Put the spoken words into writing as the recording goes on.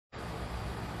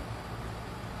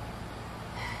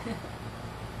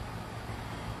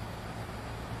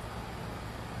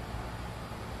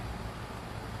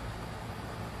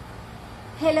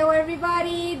Hello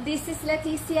everybody, this is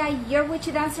Leticia, your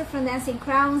witchy dancer from Dancing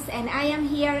Crowns, and I am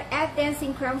here at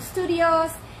Dancing Crown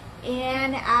Studios,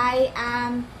 and I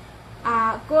am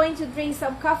going to drink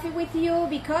some coffee with you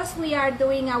because we are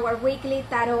doing our weekly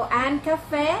tarot and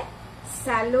cafe.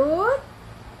 Salud!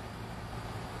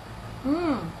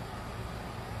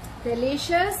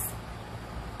 Delicious.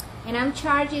 And I'm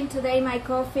charging today my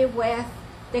coffee with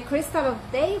the crystal of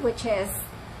the day, which is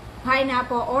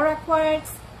pineapple aura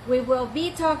quartz. We will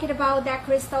be talking about that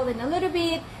crystal in a little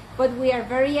bit, but we are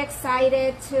very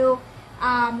excited to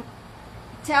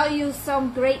tell you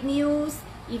some great news.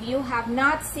 If you have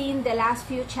not seen the last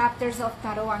few chapters of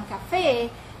Tarot and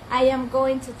Cafe, I am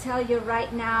going to tell you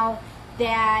right now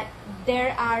that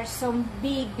there are some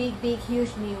big,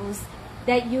 huge news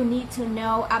that you need to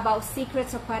know about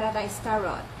Secrets of Paradise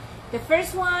Tarot. The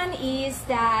first one is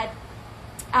that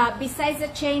besides the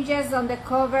changes on the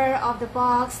cover of the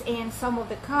box and some of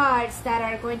the cards that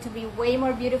are going to be way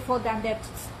more beautiful than the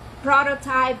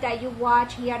prototype that you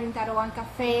watch here in Tarot and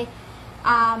Cafe,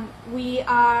 we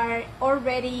are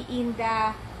already in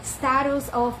the status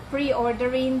of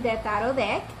pre-ordering the tarot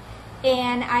deck,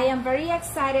 and I am very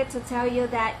excited to tell you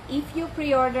that if you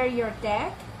pre-order your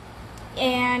deck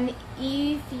and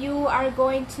if you are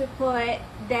going to put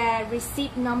the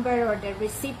receipt number or the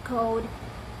receipt code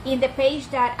in the page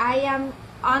that I am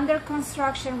under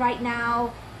construction right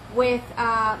now with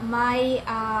my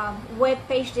web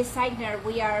page designer,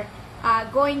 we are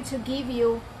going to give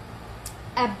you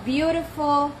a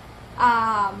beautiful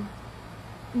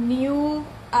new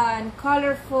and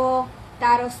colorful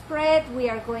tarot spread. We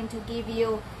are going to give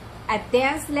you a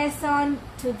dance lesson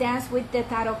to dance with the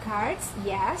tarot cards,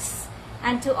 yes,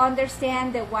 and to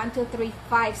understand the 1, 2, 3,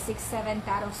 5, 6, 7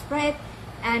 tarot spread.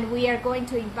 And we are going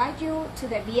to invite you to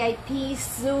the VIP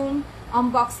Zoom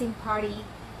unboxing party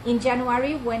in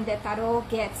January when the tarot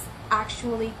gets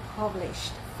actually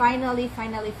published. Finally.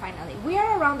 We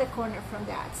are around the corner from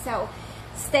that, so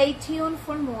stay tuned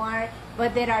for more.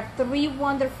 But there are 3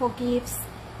 wonderful gifts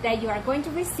that you are going to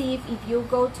receive if you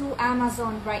go to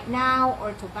Amazon right now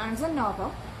or to Barnes &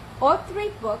 Noble, or 3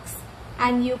 books,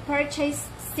 and you purchase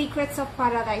Secrets of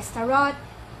Paradise Tarot.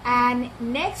 And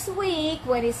next week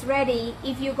when it's ready,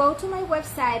 if you go to my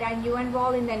website and you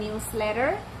enroll in the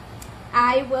newsletter,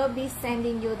 I will be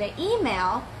sending you the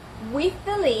email with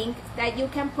the link that you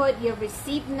can put your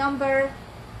receipt number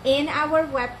in our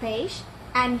webpage,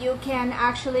 and you can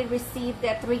actually receive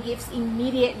the 3 gifts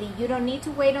immediately. You don't need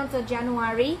to wait until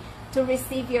January to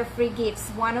receive your free gifts.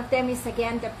 One of them is,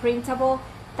 again, the printable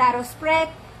tarot spread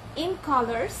in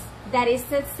colors. That is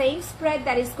the same spread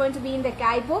that is going to be in the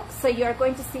guidebook, so you are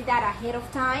going to see that ahead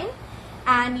of time.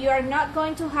 And you are not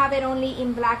going to have it only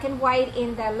in black and white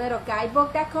in the little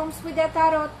guidebook that comes with the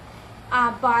tarot,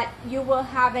 but you will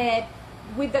have it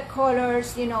with the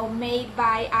colors, you know, made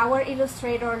by our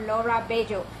illustrator Laura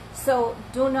Bello. So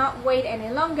do not wait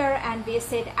any longer and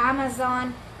visit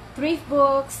Amazon, Thrift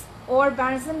Books, or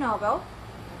Barnes & Noble.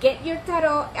 Get your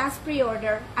tarot as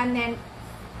pre-order, and then,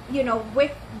 you know,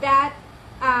 with that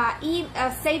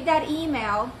save that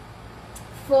email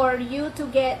for you to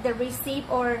get the receipt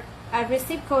or a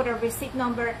receipt code or receipt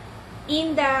number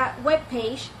in the web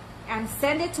page, and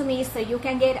send it to me so you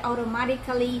can get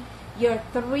automatically your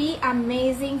 3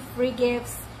 amazing free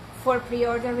gifts for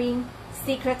pre-ordering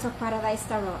Secrets of Paradise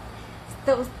Tarot.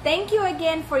 So thank you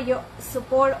again for your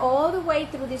support all the way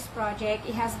through this project.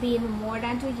 It has been more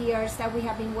than 2 years that we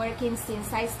have been working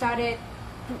since I started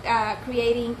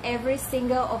creating every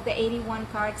single of the 81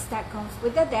 cards that comes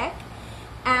with the deck.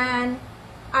 And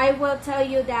I will tell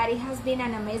you that it has been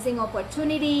an amazing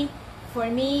opportunity for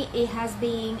me. It has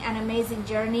been an amazing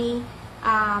journey.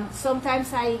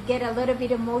 Sometimes I get a little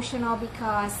bit emotional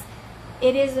because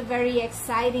it is very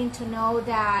exciting to know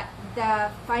that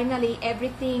finally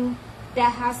everything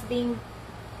that has been,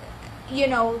 you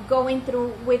know, going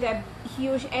through with a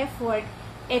huge effort,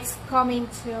 it's coming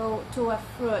to a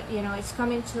fruit, you know, it's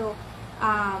coming to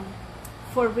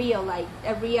for real, like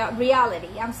a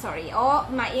reality. I'm sorry, oh,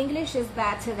 my English is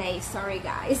bad today, sorry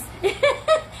guys.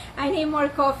 I need more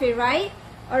coffee, right?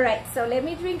 All right, so let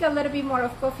me drink a little bit more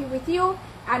of coffee with you,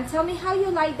 and tell me how you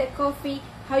like the coffee,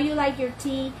 how you like your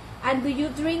tea, and do you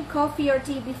drink coffee or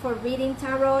tea before reading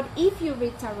tarot? If you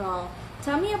read tarot,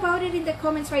 tell me about it in the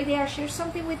comments right there. Share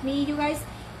something with me. You guys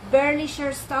barely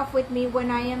share stuff with me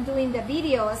when I am doing the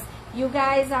videos. You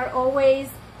guys are always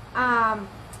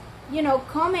you know,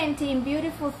 commenting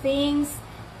beautiful things,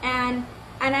 and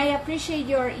I appreciate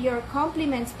your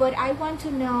compliments, but I want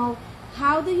to know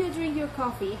How do you drink your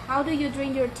coffee? How do you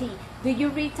drink your tea? Do you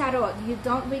read tarot? You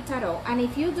don't read tarot? And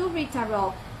if you do read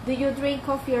tarot, do you drink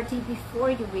coffee or tea before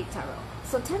you read tarot?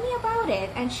 So tell me about it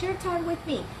and share time with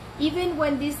me. Even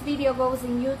when this video goes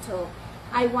in YouTube,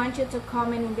 I want you to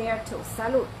comment in there too.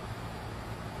 Salud.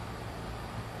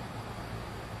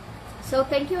 So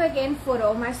thank you again for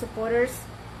all my supporters.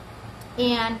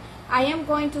 And I am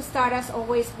going to start as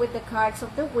always with the cards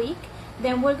of the week.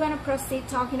 Then we're going to proceed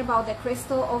talking about the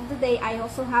crystal of the day. I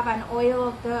also have an oil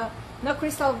of the, not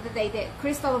crystal of the day, the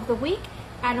crystal of the week.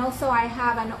 And also I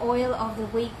have an oil of the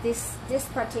week this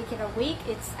particular week.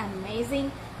 It's an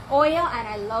amazing oil and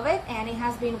I love it, and it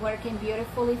has been working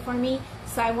beautifully for me.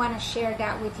 So I want to share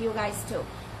that with you guys too.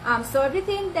 So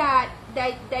everything that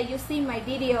you see in my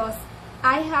videos,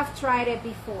 I have tried it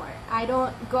before. I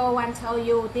don't go and tell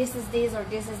you this is this or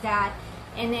this is that,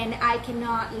 and then I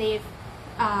cannot live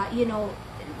you know,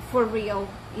 for real.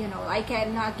 You know, I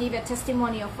cannot give a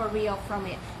testimonial for real from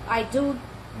it. I do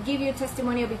give you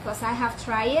testimonial because I have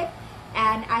tried it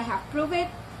and I have proved it.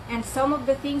 And some of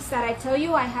the things that I tell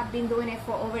you, I have been doing it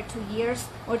for over 2 years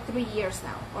or 3 years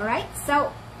now. All right,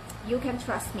 so you can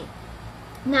trust me.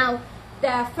 Now,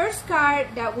 the first card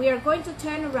that we are going to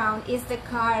turn around is the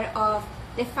card of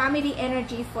the family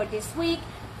energy for this week,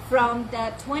 from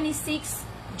the 26th,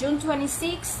 June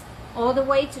 26th, all the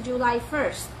way to July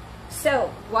 1st.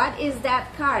 So what is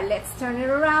that card? Let's turn it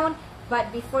around.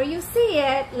 But before you see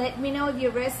it, let me know if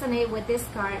you resonate with this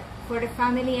card for the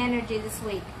family energy this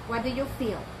week. What do you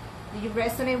feel? Do you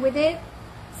resonate with it?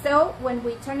 So when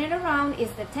we turn it around, is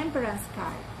the Temperance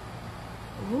card.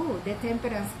 Ooh, the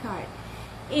Temperance card.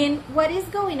 And what is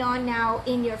going on now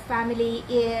in your family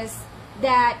is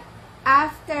that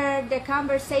after the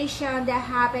conversation that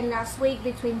happened last week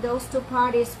between those two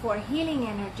parties for healing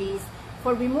energies,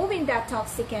 for removing that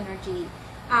toxic energy,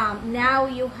 now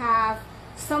you have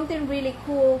something really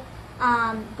cool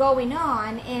going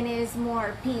on, and is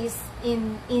more peace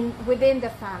within the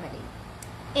family.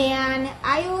 And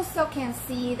I also can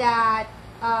see that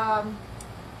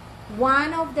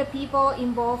one of the people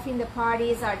involved in the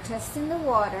parties are testing the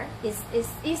water. Is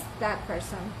that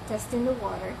person testing the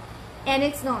water? And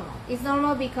it's normal. It's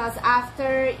normal because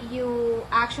after you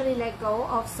actually let go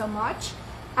of so much,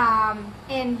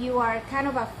 and you are kind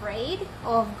of afraid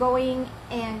of going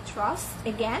and trust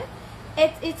again,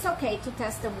 it's okay to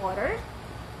test the water,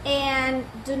 and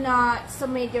do not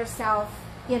submit yourself,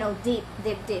 you know, deep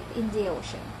in the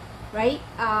ocean, right?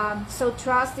 So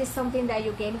trust is something that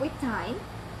you gain with time,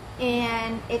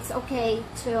 and it's okay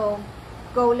to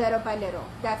go little by little.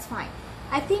 That's fine.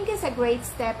 I think it's a great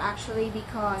step actually,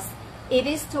 because it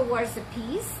is towards the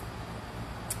peace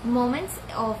moments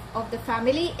of the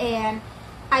family. And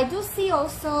I do see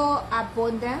also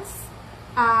abundance.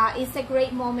 It's a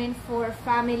great moment for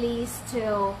families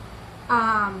to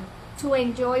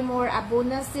enjoy more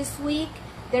abundance this week.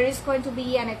 There is going to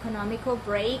be an economical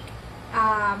break.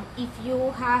 If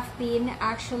you have been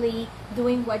actually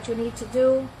doing what you need to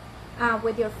do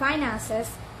with your finances,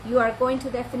 you are going to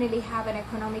definitely have an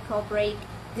economical break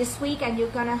this week, and you're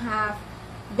gonna have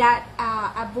that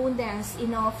abundance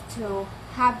enough to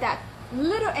have that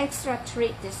little extra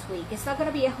treat this week. It's not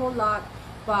gonna be a whole lot,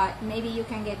 but maybe you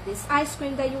can get this ice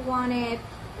cream that you wanted,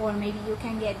 or maybe you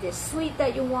can get this sweet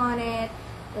that you wanted,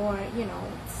 or you know,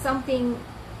 something.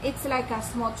 It's like a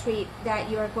small treat that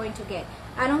you are going to get.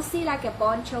 I don't see like a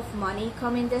bunch of money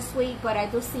coming this week, but I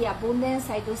do see abundance.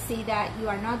 I do see that you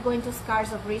are not going to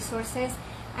scarce of resources,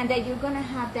 and that you're gonna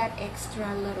have that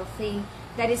extra little thing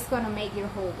that is gonna make your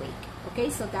whole week. Okay,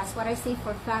 so that's what I see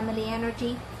for family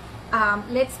energy.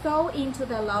 Let's go into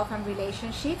the love and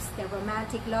relationships, the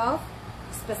romantic love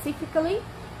specifically.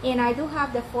 And I do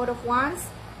have the Four of Wands.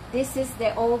 This is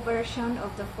the old version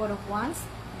of the Four of Wands.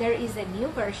 There is a new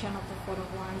version of the Four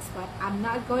of Wands, but I'm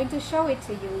not going to show it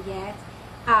to you yet.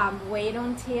 Wait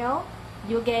until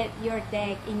you get your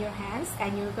deck in your hands,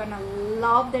 and you're gonna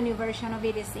love the new version of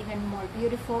it. It's even more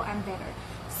beautiful and better.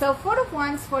 So Four of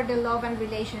Wands for the love and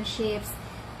relationships.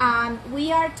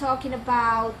 We are talking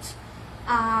about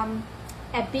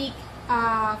a big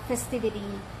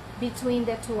festivity between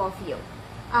the two of you.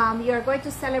 You're going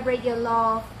to celebrate your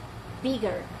love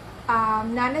bigger.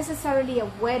 Not necessarily a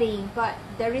wedding, but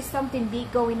there is something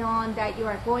big going on that you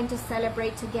are going to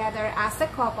celebrate together as a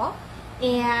couple.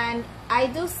 And I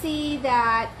do see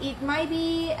that it might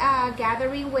be a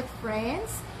gathering with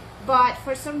friends, but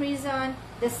for some reason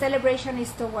the celebration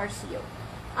is towards you.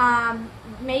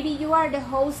 Maybe you are the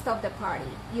host of the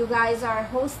party. You guys are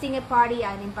hosting a party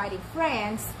and inviting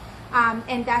friends,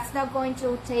 and that's not going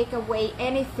to take away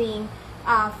anything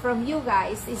from you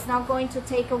guys. It's not going to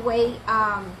take away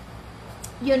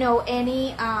you know,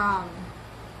 any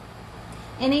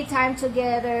any time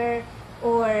together,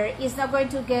 or it's not going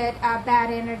to get bad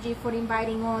energy for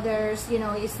inviting others. You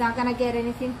know, it's not gonna get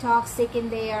anything toxic in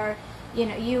there. You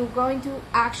know, you're going to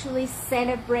actually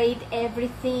celebrate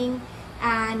everything,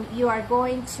 and you are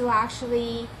going to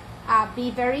actually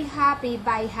be very happy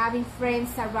by having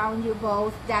friends around you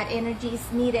both. That energy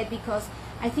is needed because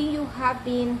I think you have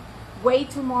been way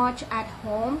too much at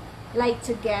home, like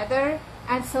together,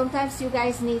 and sometimes you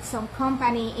guys need some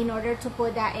company in order to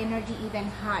put that energy even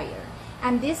higher.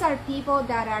 And these are people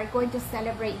that are going to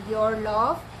celebrate your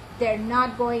love. They're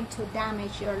not going to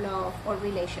damage your love or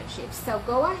relationships. So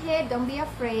go ahead, don't be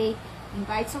afraid.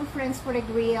 Invite some friends for the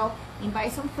grill,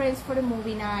 invite some friends for the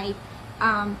movie night.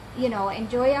 You know,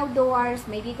 enjoy outdoors,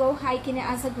 maybe go hiking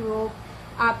as a group.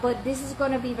 But this is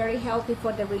going to be very healthy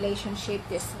for the relationship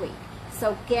this week.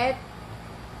 So get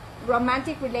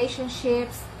romantic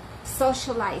relationships,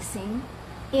 socializing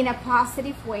in a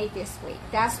positive way this week.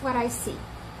 That's what I see.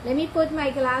 Let me put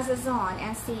my glasses on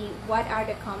and see what are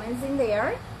the comments in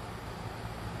there.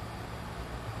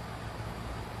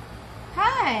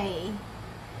 Hi.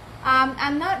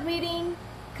 I'm not reading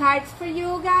cards for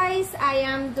you guys. I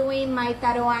am doing my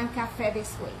tarot and cafe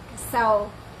this week. So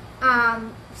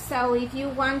if you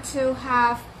want to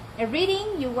have a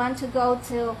reading, you want to go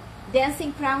to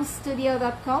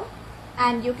𝕋𝕒𝕣𝕠𝕥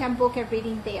and you can book a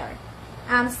reading there.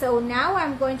 So now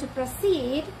I'm going to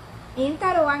proceed in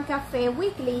Tarot and Cafe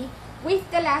Weekly with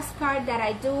the last card that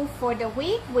I do for the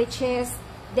week, which is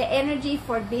the energy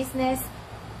for business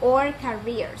or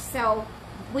career. So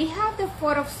we have the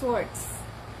Four of Swords.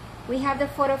 We have the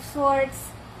Four of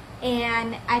Swords,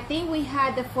 and I think we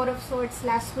had the Four of Swords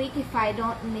last week, if I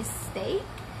don't mistake.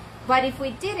 But if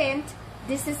we didn't,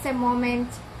 this is a moment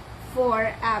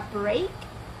for a break.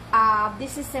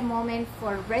 This is a moment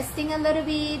for resting a little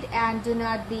bit, and do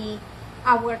not be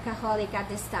a workaholic at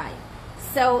this time.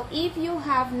 So if you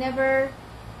have never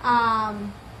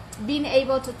been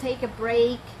able to take a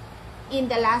break in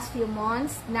the last few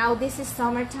months, now this is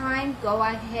summertime. Go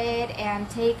ahead and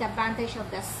take advantage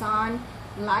of the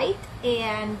sunlight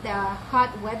and the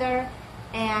hot weather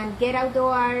and get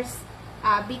outdoors,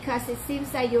 because it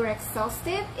seems that you're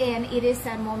exhausted, and it is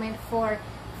a moment for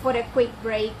a quick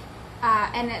break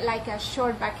and like a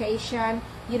short vacation.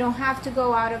 You don't have to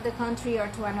go out of the country or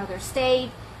to another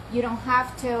state. You don't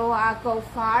have to go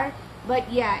far,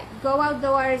 but yeah, go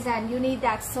outdoors, and you need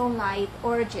that sunlight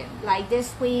urgent. Like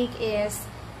this week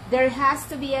there has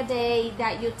to be a day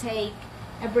that you take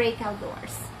a break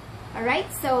outdoors. All right,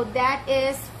 so that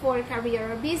is for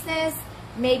career or business.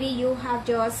 Maybe you have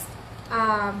just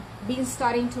been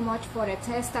studying too much for a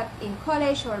test in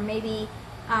college, or maybe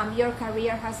your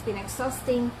career has been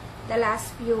exhausting the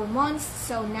last few months,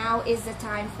 so now is the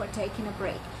time for taking a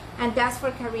break. And that's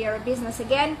for career or business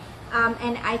again.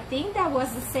 And I think that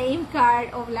was the same card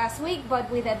of last week, but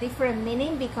with a different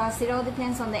meaning, because it all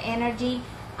depends on the energy.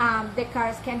 The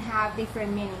cards can have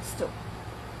different meanings too.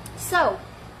 So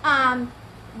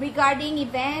regarding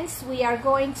events, we are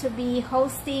going to be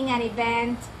hosting an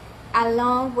event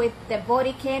along with the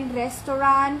𝕒𝕒𝕒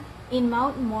restaurant in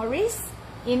Mount Morris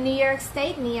in New York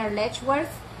State, near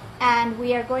Letchworth. And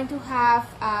we are going to have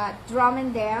drum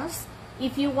and dance.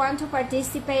 If you want to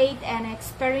participate and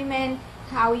experiment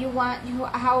how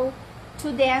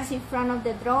to dance in front of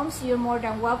the drums, you're more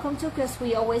than welcome to, because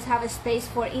we always have a space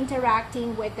for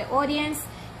interacting with the audience.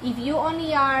 If you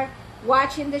only are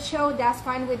watching the show, that's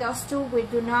fine with us too. We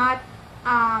do not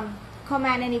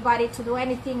command anybody to do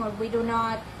anything, or we do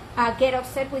not get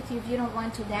upset with you if you don't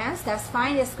want to dance. That's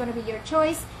fine. It's going to be your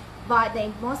choice. But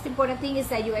the most important thing is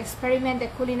that you experiment the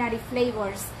culinary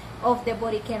flavors of the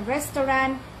𝕒𝕒𝕒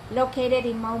restaurant, located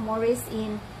in Mount Morris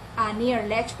in near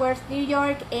Letchworth, New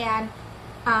York, and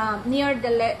near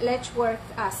the Letchworth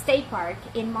State Park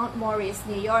in Mount Morris,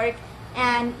 New York.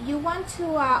 And you want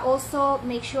to also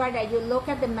make sure that you look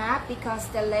at the map, because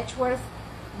the Letchworth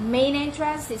main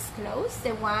entrance is closed.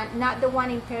 The one, not the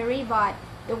one in Perry, but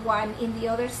the one in the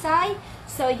other side.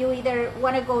 So you either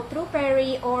want to go through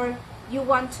Perry, or you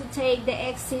want to take the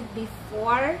exit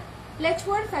before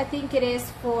Letchworth. I think it is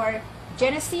for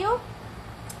Geneseo.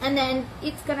 And then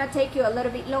it's gonna take you a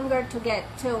little bit longer to get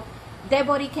to the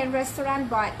𝕒𝕒𝕒 restaurant,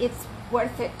 but it's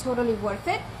worth it, totally worth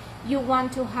it. You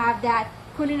want to have that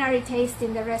culinary taste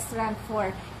in the restaurant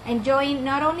for enjoying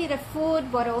not only the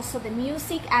food, but also the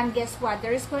music. And guess what?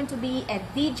 There is going to be a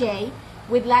DJ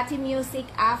with Latin music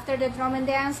after the drum and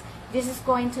dance. This is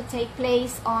going to take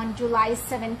place on July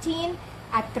 17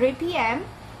 at 3 p.m.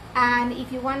 And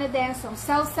if you want to dance some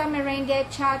salsa,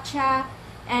 merengue, cha-cha,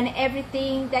 and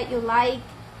everything that you like,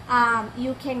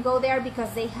 you can go there,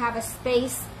 because they have a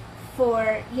space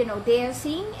for, you know,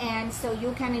 dancing, and so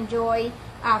you can enjoy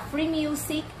free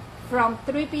music from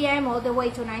 3 p.m. all the way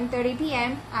to 9:30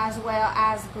 p.m. as well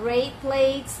as great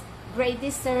plates, great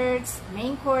desserts,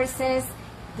 main courses,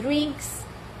 drinks,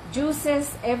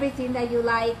 juices, everything that you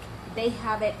like. They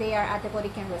have it there at the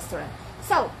Botican restaurant.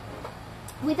 So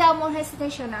without more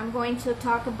hesitation, I'm going to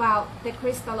talk about the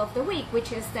crystal of the week,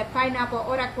 which is the pineapple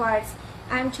aura quartz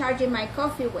I'm charging my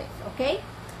coffee with. Okay,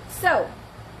 so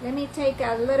let me take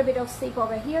a little bit of sip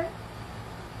over here.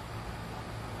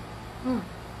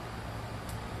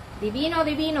 Divino,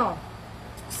 divino.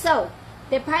 So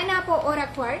the pineapple aura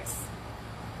quartz,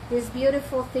 these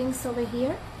beautiful things over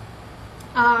here,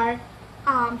 are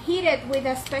heated with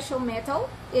a special metal.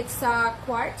 It's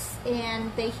quartz,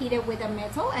 and they heat it with a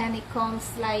metal, and it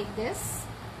comes like this,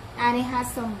 and it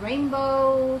has some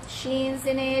rainbow sheens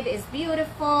in it. It's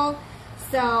beautiful.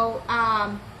 So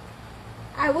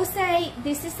I would say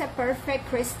this is a perfect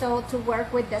crystal to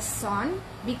work with the sun,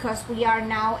 because we are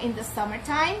now in the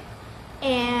summertime,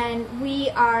 and we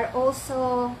are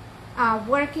also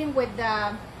working with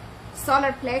the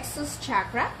solar plexus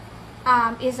chakra.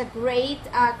 Is a great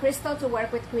crystal to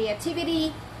work with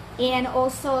creativity, and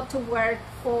also to work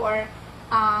for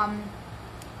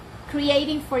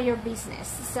creating for your business.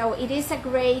 So it is a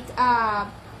great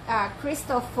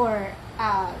crystal for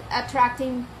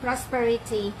attracting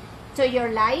prosperity to your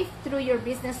life through your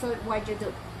business or what you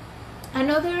do.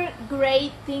 Another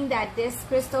great thing that this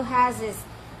crystal has is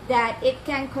that it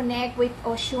can connect with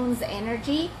Oshun's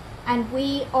energy. And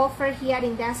we offer here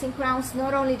in Dancing Crowns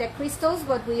not only the crystals,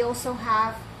 but we also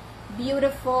have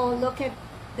beautiful, look at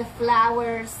the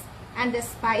flowers and the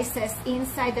spices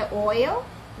inside the oil.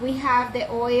 We have the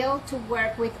oil to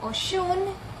work with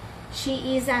Oshun.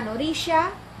 She is an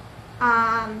Orisha.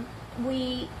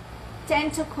 We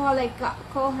tend to call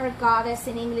her goddess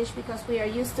in English, because we are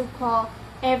used to call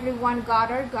everyone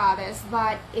god or goddess,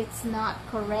 but it's not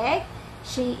correct.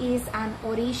 She is an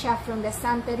Orisha from the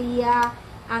Santeria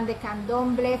and the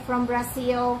Candomblé from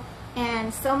Brazil,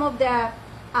 and some of the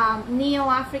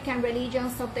Neo-African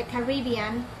religions of the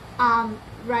Caribbean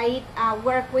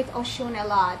work with Oshun a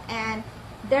lot. And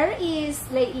there is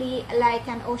lately like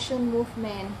an Oshun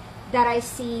movement that I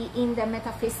see in the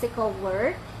metaphysical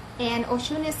world, and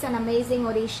Oshun is an amazing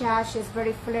Orisha. She's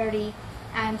very flirty,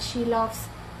 and she loves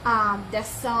the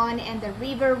sun and the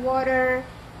river water.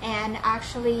 And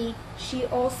actually, she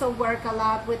also works a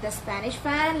lot with the Spanish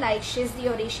fan. Like, she's the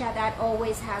Orisha that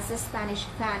always has a Spanish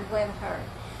fan with her.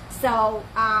 So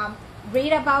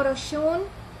read about Oshun,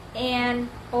 and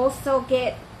also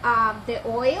get the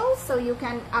oil, so you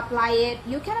can apply it.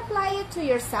 You can apply it to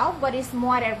yourself, but it's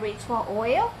more a ritual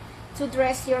oil to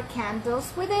dress your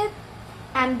candles with it.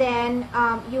 And then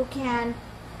you can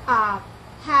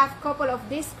have a couple of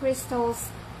these crystals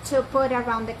to put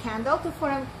around the candle to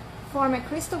form a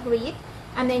crystal grid,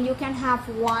 and then you can have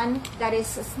one that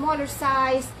is a smaller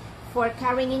size for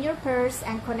carrying in your purse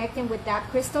and connecting with that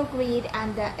crystal grid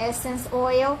and the essence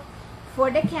oil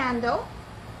for the candle,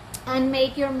 and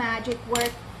make your magic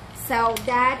work. So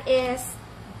that is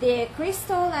the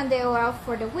crystal and the oil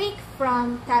for the week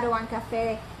from Tarot and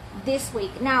Café this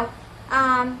week. Now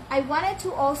I wanted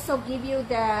to also give you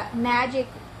the magic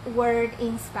word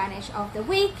in Spanish of the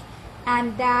week,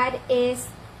 and that is,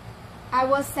 I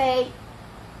will say,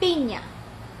 piña.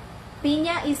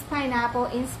 Piña is pineapple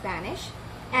in Spanish,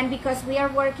 and because we are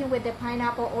working with the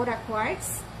pineapple aura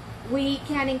quartz, we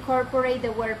can incorporate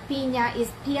the word piña.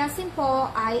 Is P as in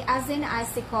Paul, I as in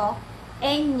icicle,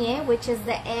 ñ, which is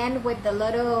the N with the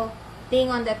little thing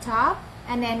on the top,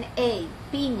 and then A,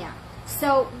 piña.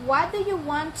 So what do you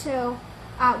want to,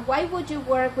 why would you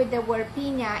work with the word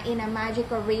piña in a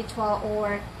magical ritual,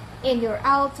 or in your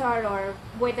altar, or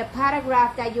with a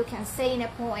paragraph that you can say in a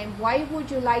poem? Why would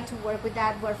you like to work with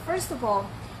that word? First of all,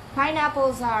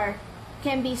 pineapples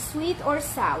can be sweet or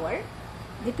sour,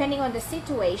 depending on the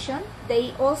situation.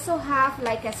 They also have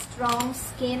like a strong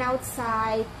skin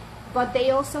outside, but they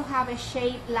also have a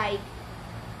shape like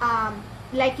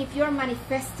if you're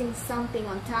manifesting something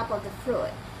on top of the fruit.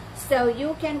 So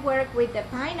you can work with the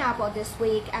pineapple this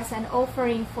week as an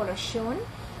offering for Oshun.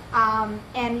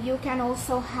 And you can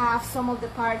also have some of the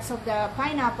parts of the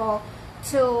pineapple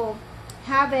to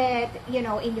have it, you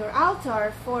know, in your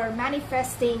altar for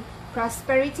manifesting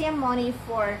prosperity and money,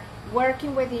 for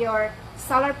working with your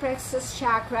solar plexus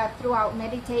chakra throughout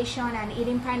meditation and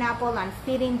eating pineapple and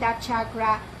feeding that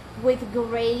chakra with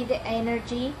great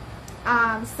energy.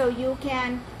 So you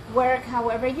can work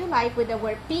however you like with the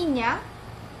word piña,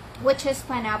 which is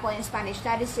pineapple in Spanish.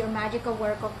 That is your magical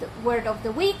word of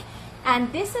the week.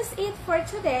 And this is it for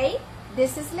today.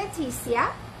 This is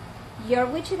Leticia. your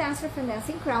witchy dancer from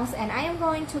Dancing Crowns, and I am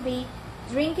going to be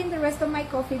drinking the rest of my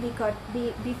coffee because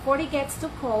before it gets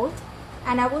too cold,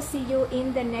 and I will see you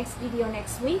in the next video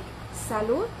next week.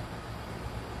 Salud.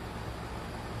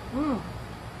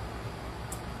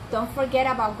 Don't forget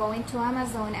about going to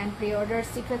Amazon and pre-order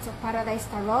Secrets of Paradise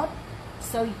Tarot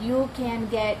so you can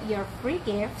get your free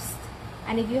gifts.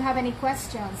 And if you have any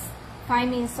questions,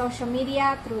 find me in social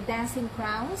media through Dancing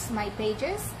Crowns, my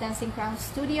pages, Dancing Crowns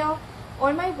Studio,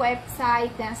 or my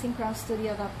website,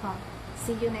 dancingcrownstudio.com.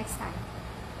 See you next time.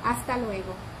 Hasta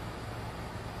luego.